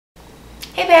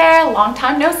Hey there, long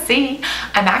time no see.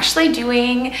 I'm actually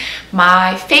doing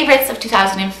my favorites of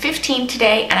 2015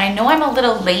 today, and I know I'm a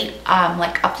little late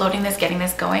like uploading this, getting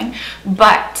this going,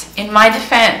 but in my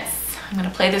defense, I'm gonna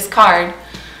play this card.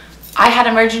 I had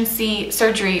emergency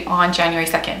surgery on January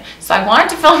 2nd, so I wanted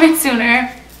to film it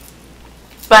sooner,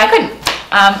 but I couldn't.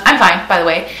 I'm fine, by the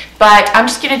way, but I'm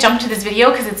just gonna jump into this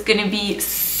video because it's gonna be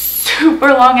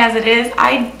super long as it is.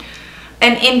 I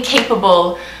am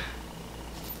incapable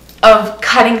of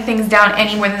cutting things down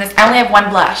any more than this. I only have one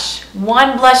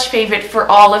blush favorite for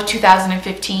all of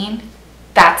 2015.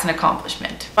 That's an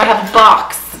accomplishment. I have a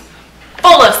box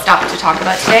full of stuff to talk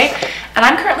about today, and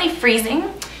I'm currently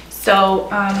freezing, so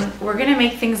we're gonna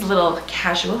make things a little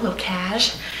casual,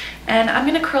 and I'm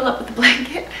gonna curl up with the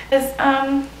blanket because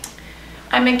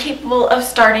I'm incapable of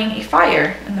starting a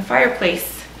fire in the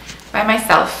fireplace by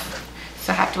myself,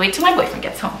 so I have to wait till my boyfriend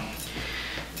gets home.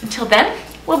 Until then,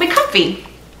 we'll be comfy.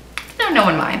 No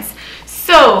one minds.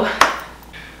 So,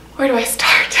 where do I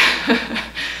start?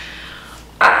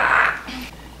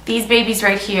 These babies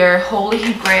right here,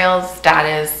 holy grail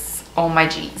status, oh my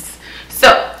geez.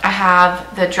 So, I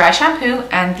have the dry shampoo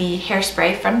and the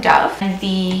hairspray from Dove. And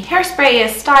the hairspray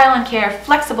is Style & Care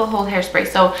Flexible Hold Hairspray.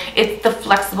 So, it's the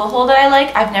flexible hold that I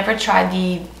like. I've never tried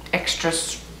the extra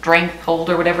strength hold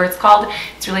or whatever it's called.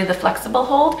 It's really the flexible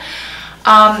hold.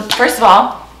 First of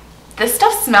all, this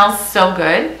stuff smells so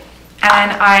good.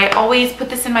 And I always put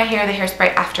this in my hair, the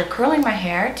hairspray, after curling my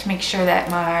hair to make sure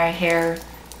that my hair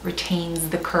retains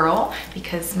the curl,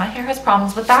 because my hair has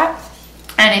problems with that.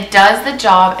 And it does the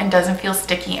job and doesn't feel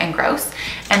sticky and gross.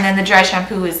 And then the dry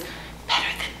shampoo is better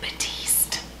than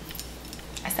Batiste.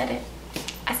 I said it.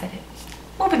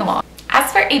 Moving along.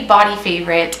 As for a body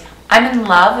favorite, I'm in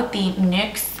love with the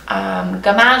NYX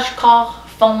Gommage Corps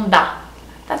Fonda.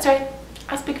 That's right.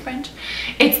 I speak French.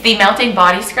 It's the melting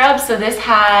body scrub. So this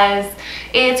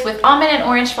it's with almond and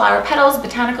orange flower petals,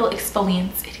 botanical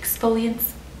exfoliants. It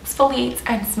exfoliates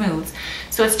and smooths.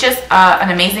 So it's just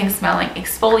an amazing smelling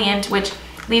exfoliant, which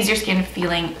leaves your skin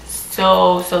feeling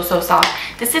so soft.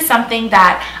 This is something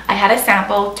that I had a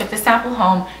sample, took the sample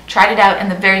home, tried it out, and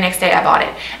the very next day I bought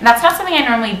it. And that's not something I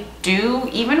normally do,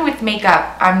 even with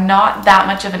makeup. I'm not that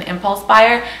much of an impulse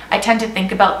buyer. I tend to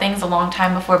think about things a long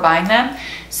time before buying them.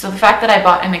 So the fact that I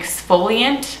bought an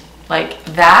exfoliant like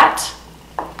that,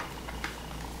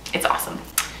 it's awesome.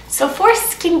 So for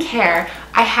skincare,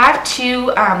 I have two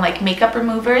like makeup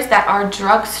removers that are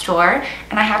drugstore,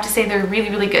 and I have to say they're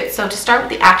really good. So to start with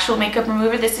the actual makeup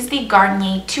remover, this is the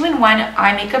Garnier 2-in-1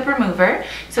 eye makeup remover.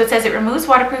 So it says it removes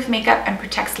waterproof makeup and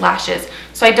protects lashes.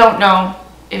 So I don't know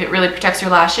if it really protects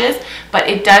your lashes, but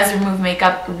it does remove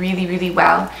makeup really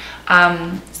well.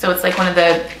 So it's like one of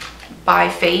the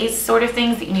bi-phase sort of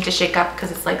things that you need to shake up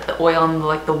because it's like the oil and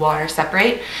like the water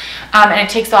separate, and it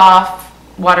takes off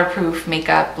waterproof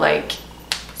makeup like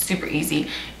super easy.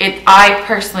 I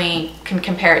personally can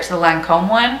compare it to the Lancome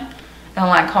one, and the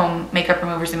Lancome makeup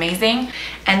remover is amazing.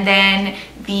 And then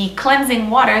the cleansing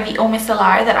water, the Eau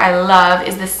Micellar that I love,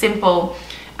 is the simple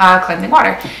cleansing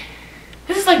water.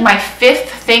 This is like my 5th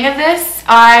thing of this.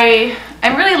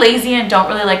 I'm really lazy and don't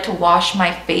really like to wash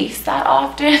my face that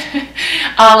often.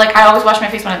 Like I always wash my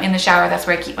face when I'm in the shower. That's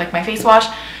where I keep like my face wash.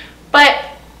 But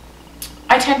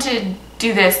I tend to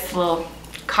do this little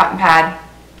cotton pad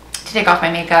to take off my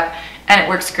makeup, and it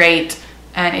works great,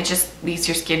 and it just leaves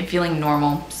your skin feeling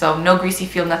normal. So no greasy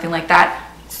feel, nothing like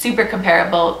that. Super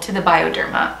comparable to the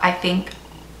Bioderma. I think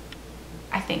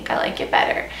I like it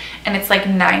better, and it's like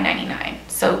 $9.99,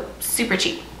 so super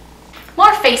cheap.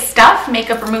 More face stuff,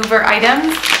 makeup remover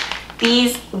items.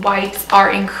 These wipes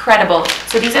are incredible.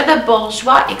 So these are the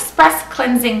Bourjois Express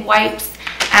Cleansing Wipes,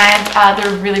 and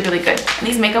they're really good. And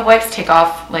these makeup wipes take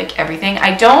off like everything.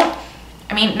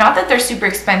 I mean, not that they're super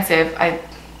expensive. They're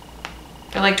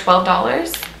like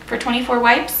 $12 for 24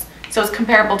 wipes. So it's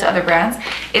comparable to other brands.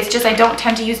 It's just I don't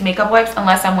tend to use makeup wipes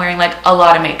unless I'm wearing like a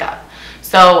lot of makeup.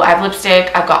 So I have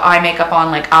lipstick, I've got eye makeup on,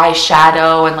 like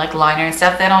eyeshadow and like liner and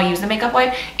stuff, then I'll use the makeup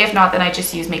wipe. If not, then I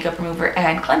just use makeup remover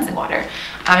and cleansing water.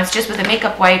 It's just with a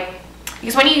makeup wipe,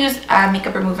 because when you use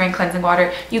makeup remover and cleansing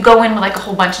water, you go in with like a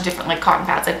whole bunch of different like cotton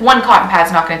pads. Like one cotton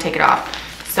pad's not going to take it off.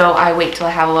 So I wait till I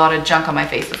have a lot of junk on my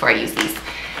face before I use these.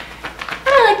 And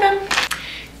I like them.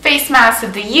 Face mask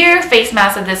of the year, face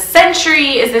mask of the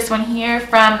century is this one here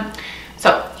from,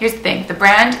 so here's the thing, the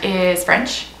brand is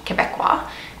French, Quebecois,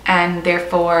 and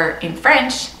therefore in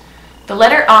French, the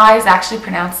letter I is actually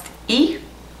pronounced E.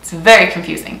 It's very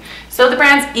confusing. So the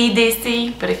brand's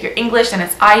EDC, but if you're English then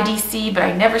it's IDC, but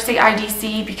I never say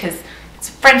IDC because it's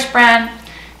a French brand.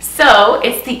 So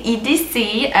it's the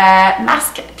EDC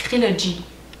Mask Trilogy.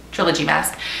 trilogy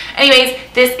mask. Anyways,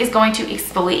 this is going to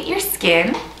exfoliate your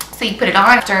skin. So you put it on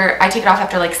I take it off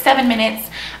after like 7 minutes.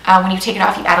 When you take it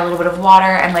off, you add a little bit of water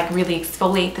and like really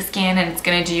exfoliate the skin, and it's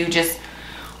gonna do just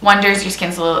wonders. Your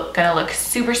skin's gonna look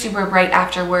super, super bright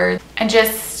afterwards, and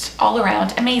just all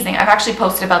around amazing. I've actually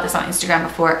posted about this on Instagram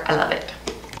before. I love it.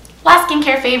 Last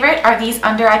skincare favorite are these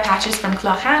under eye patches from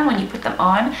Chlorine. When you put them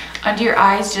on, under your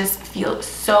eyes just feel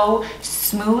so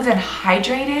smooth and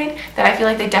hydrated that I feel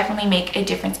like they definitely make a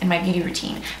difference in my beauty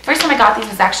routine. First time I got these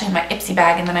was actually in my Ipsy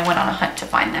bag, and then I went on a hunt to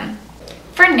find them.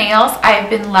 For nails,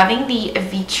 I've been loving the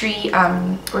Vitri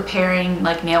repairing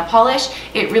like nail polish.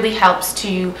 It really helps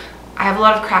to, I have a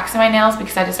lot of cracks in my nails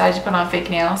because I decided to put on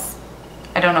fake nails.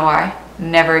 I don't know why,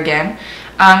 never again.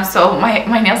 So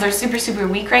my nails are super, super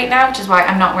weak right now, which is why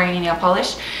I'm not wearing any nail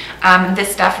polish.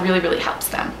 This stuff really, really helps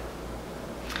them.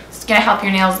 It's gonna help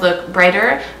your nails look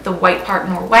brighter, the white part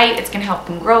more white. It's gonna help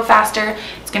them grow faster.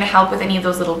 It's gonna help with any of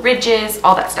those little ridges,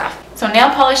 all that stuff. So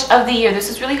nail polish of the year, this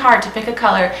is really hard to pick a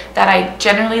color that I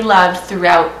generally loved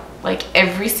throughout like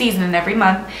every season and every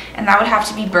month, and that would have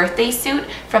to be Birthday Suit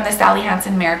from the Sally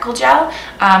Hansen Miracle Gel.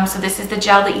 So this is the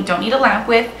gel that you don't need a lamp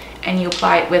with, and you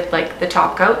apply it with like the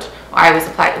top coat. I always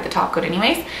apply it with the top coat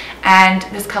anyways, and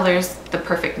this color is the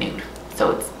perfect nude, so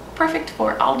it's perfect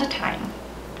for all the time.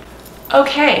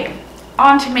 Okay,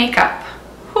 on to makeup.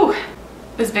 Whew,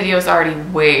 this video is already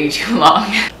way too long.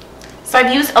 So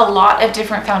I've used a lot of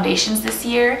different foundations this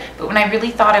year, but when I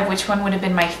really thought of which one would have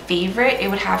been my favorite, it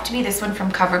would have to be this one from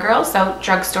CoverGirl, so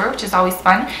drugstore, which is always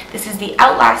fun. This is the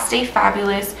Outlast Stay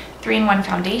Fabulous 3-in-1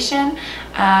 foundation.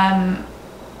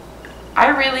 I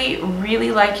really,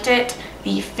 really liked it.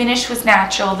 The finish was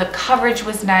natural, the coverage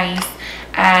was nice,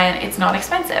 and it's not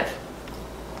expensive.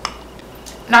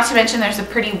 Not to mention there's a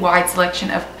pretty wide selection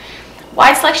of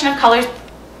colors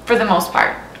for the most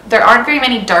part. There aren't very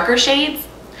many darker shades,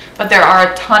 but there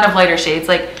are a ton of lighter shades.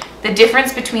 Like the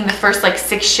difference between the first like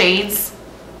 6 shades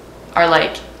are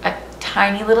like a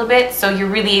tiny little bit, so you're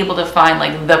really able to find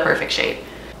like the perfect shade.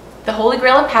 The holy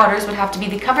grail of powders would have to be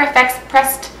the Cover FX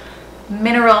Pressed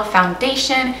Mineral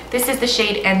Foundation. This is the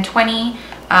shade N20.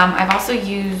 I've also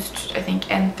used, I think,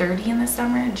 N30 in the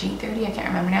summer, G30, I can't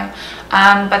remember now.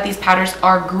 But these powders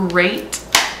are great,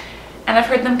 and I've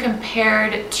heard them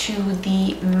compared to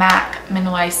the MAC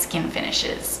Mineralized Skin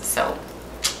Finishes, so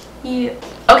yeah.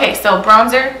 Okay, so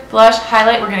bronzer, blush,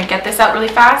 highlight, we're gonna get this out really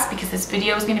fast because this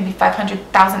video is gonna be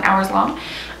 500,000 hours long.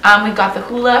 We've got the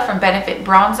Hoola from Benefit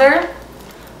Bronzer.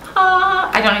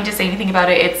 I don't need to say anything about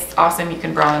it. It's awesome. You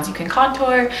can bronze, you can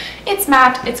contour. It's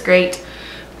matte, it's great.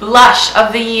 Blush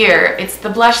of the year. It's the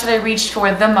blush that I reached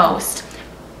for the most.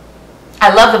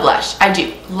 I love the blush. I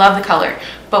do love the color.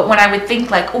 But when I would think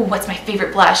like, oh, what's my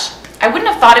favorite blush? I wouldn't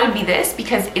have thought it would be this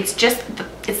because it's just,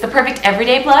 it's the perfect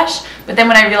everyday blush. But then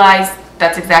when I realized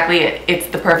that's exactly it. It's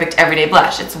the perfect everyday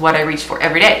blush. It's what I reach for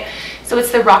every day. So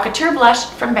it's the Rocketeur blush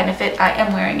from Benefit. I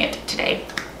am wearing it today.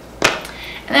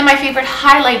 And then my favorite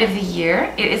highlight of the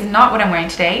year, it is not what I'm wearing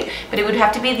today, but it would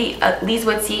have to be the Lise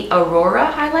Wotzi Aurora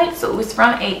highlight. So it was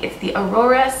from it's the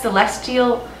Aurora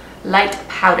Celestial Light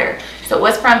Powder. So it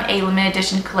was from a limited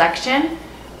edition collection,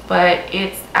 but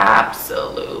it's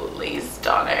absolutely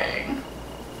stunning.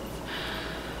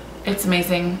 It's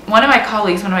amazing. One of my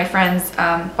colleagues, one of my friends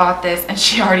bought this, and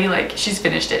she already she's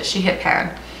finished it. She hit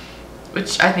pan,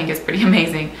 which I think is pretty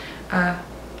amazing.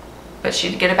 But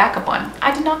she did get a backup one.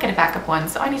 I did not get a backup one,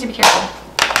 so I need to be careful.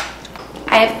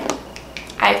 I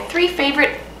have 3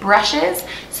 favorite brushes.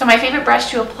 So my favorite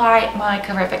brush to apply my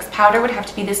Cover FX powder would have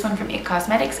to be this one from IT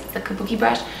Cosmetics. It's the Kabuki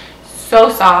brush. So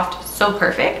soft, so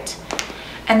perfect.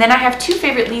 And then I have 2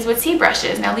 favorite Lise Wotzi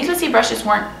brushes. Now Lise Wotzi brushes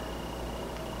weren't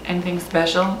anything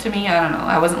special to me. I don't know.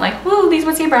 I wasn't like, woo, Lise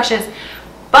Wotzi brushes.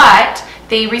 But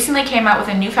they recently came out with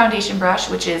a new foundation brush,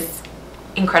 which is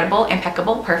incredible,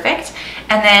 impeccable, perfect.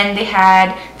 And then they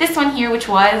had this one here, which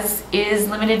is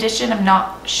limited edition. I'm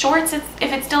not sure if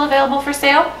it's still available for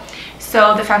sale.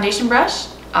 So the foundation brush,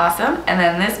 awesome. And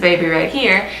then this baby right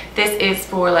here, this is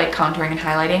for like contouring and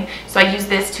highlighting. So I use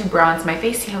this to bronze my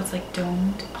face. See how it's like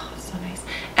domed? Oh, so nice.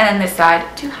 And then this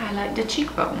side to highlight the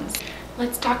cheekbones.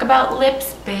 Let's talk about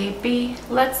lips, baby.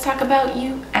 Let's talk about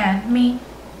you and me.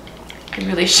 I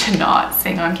really should not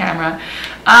sing on camera.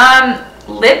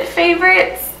 Lip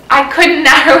favorites, I couldn't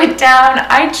narrow it down.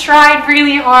 I tried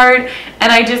really hard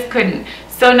and I just couldn't.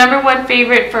 So #1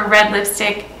 favorite for red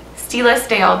lipstick, Stila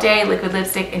Stay All Day liquid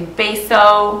lipstick in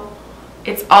Beso.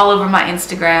 It's all over my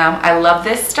Instagram. I love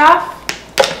this stuff.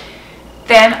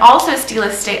 Then also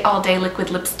Stila Stay All Day liquid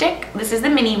lipstick. This is the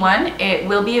mini one. It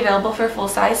will be available for full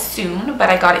size soon, but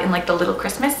I got it in like the little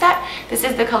Christmas set. This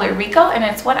is the color Ricco, and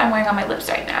it's what I'm wearing on my lips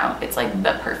right now. It's like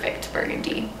the perfect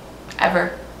burgundy.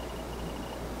 ever.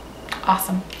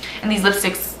 Awesome. And these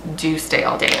lipsticks do stay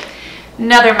all day.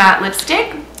 Another matte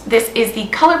lipstick. This is the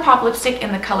ColourPop lipstick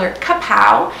in the color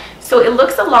Kapow. So it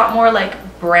looks a lot more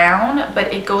like brown,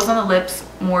 but it goes on the lips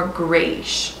more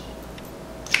grayish.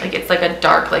 Like it's like a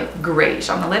dark, like grayish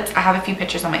on the lips. I have a few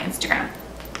pictures on my Instagram.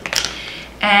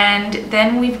 And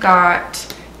then we've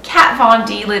got Kat Von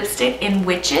D lipstick in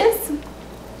Witches.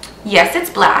 Yes, it's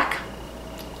black.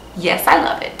 Yes, I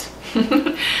love it.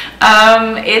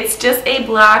 It's just a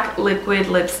black liquid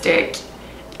lipstick.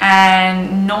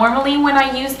 And normally when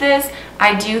I use this,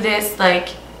 I do this like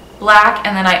black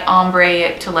and then I ombre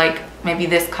it to like maybe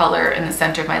this color in the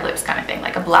center of my lips kind of thing.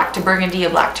 Like a black to burgundy, a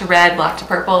black to red, black to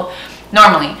purple.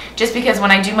 Normally, just because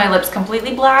when I do my lips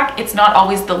completely black, it's not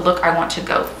always the look I want to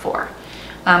go for.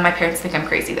 My parents think I'm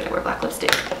crazy that I wear black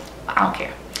lipstick. I don't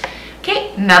care.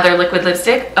 Okay, another liquid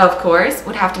lipstick, of course,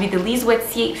 would have to be the Lise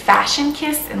Wetzier Fashion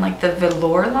Kiss in like the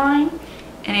velour line.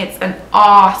 And it's an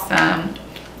awesome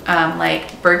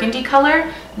like burgundy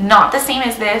color. Not the same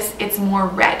as this, it's more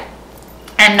red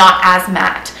and not as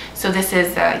matte. So this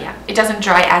is, yeah, it doesn't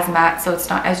dry as matte, so it's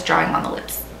not as drying on the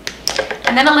lips.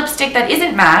 And then a lipstick that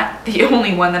isn't matte, the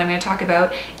only one that I'm going to talk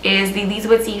about, is the Lise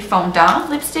Wetzier Fondant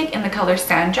lipstick in the color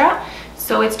Sandra.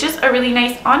 So it's just a really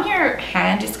nice, on your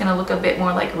hand it's going to look a bit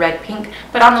more like red pink,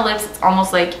 but on the lips it's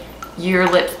almost like your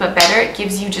lips but better. It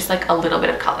gives you just like a little bit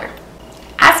of color.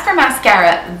 As for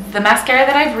mascara, the mascara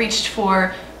that I've reached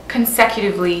for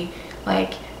consecutively,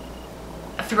 like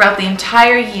throughout the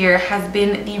entire year, has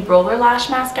been the Roller Lash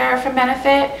Mascara from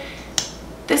Benefit.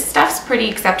 This stuff's pretty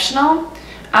exceptional.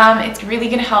 It's really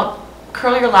going to help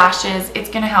curl your lashes. It's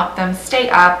going to help them stay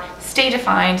up, stay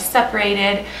defined,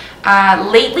 separated.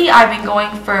 Lately I've been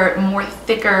going for more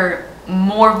thicker,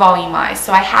 more volumized,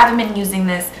 so I haven't been using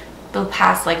this the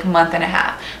past like month and a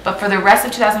half, but for the rest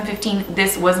of 2015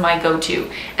 this was my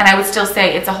go-to, and I would still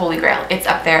say it's a holy grail. It's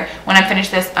up there. When I finish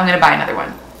this, I'm gonna buy another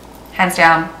one, hands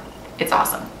down. It's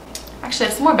awesome. Actually, I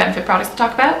have some more Benefit products to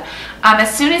talk about.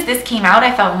 As soon as this came out,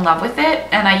 I fell in love with it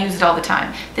and I use it all the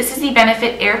time. This is the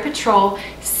Benefit Air Patrol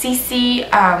CC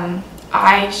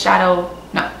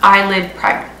eyelid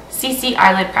primer. CC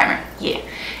eyelid primer. Yeah.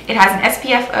 It has an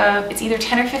SPF of, it's either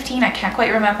 10 or 15, I can't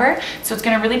quite remember. So it's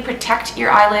going to really protect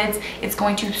your eyelids. It's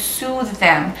going to soothe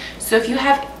them. So if you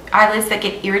have eyelids that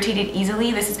get irritated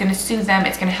easily, this is going to soothe them.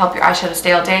 It's going to help your eyeshadow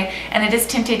stay all day. And it is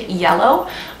tinted yellow,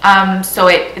 so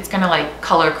it's going to like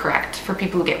color correct for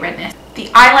people who get redness. The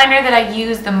eyeliner that I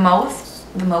use the most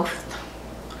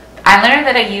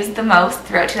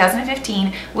throughout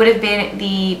 2015 would have been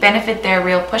the Benefit Their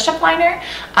Real Push-Up Liner.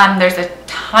 There's a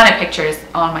ton of pictures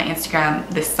on my Instagram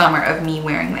this summer of me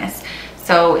wearing this.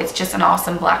 So it's just an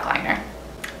awesome black liner.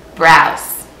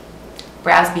 Brows.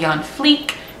 Brows beyond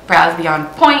fleek, brows beyond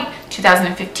point.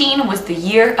 2015 was the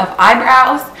year of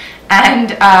eyebrows,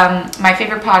 and my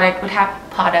favorite product would have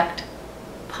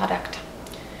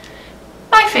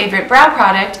My favorite brow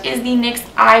product is the NYX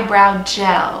Eyebrow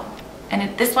Gel.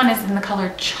 And this one is in the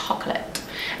color Chocolate.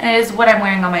 And it is what I'm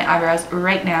wearing on my eyebrows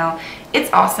right now.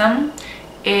 It's awesome.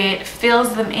 It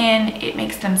fills them in, it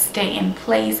makes them stay in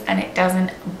place, and it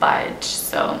doesn't budge.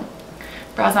 So,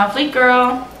 brows on fleek,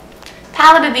 girl.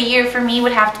 Palette of the year for me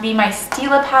would have to be my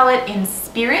Stila palette in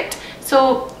Spirit.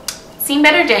 So, Seen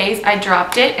Better Days, I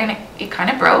dropped it and it kind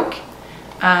of broke.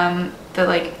 The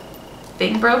like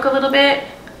thing broke a little bit.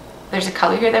 There's a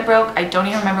color here that broke. I don't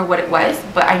even remember what it was,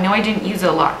 but I know I didn't use it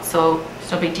a lot, so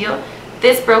it's no big deal.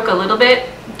 This broke a little bit.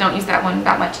 Don't use that one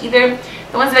that much either.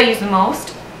 The ones that I use the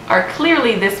most are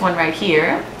clearly this one right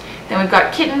here. Then we've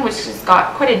got Kitten, which has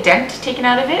got quite a dent taken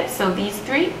out of it. So these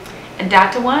three,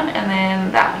 Adapta one, and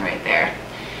then that one right there.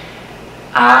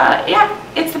 Yeah,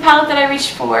 it's the palette that I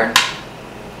reached for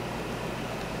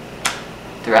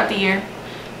throughout the year.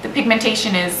 The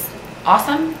pigmentation is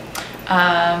awesome.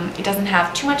 It doesn't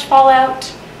have too much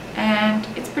fallout, and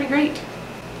it's pretty great.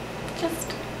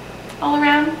 Just all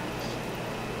around,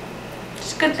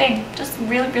 just a good thing. Just a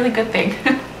really, really good thing.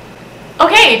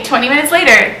 Okay, 20 minutes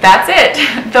later, that's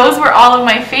it. Those were all of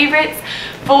my favorites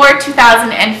for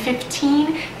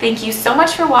 2015. Thank you so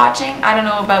much for watching. I don't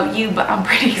know about you, but I'm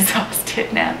pretty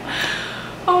exhausted now.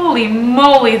 Holy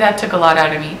moly, that took a lot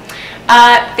out of me.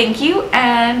 Thank you,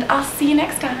 and I'll see you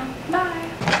next time. Bye.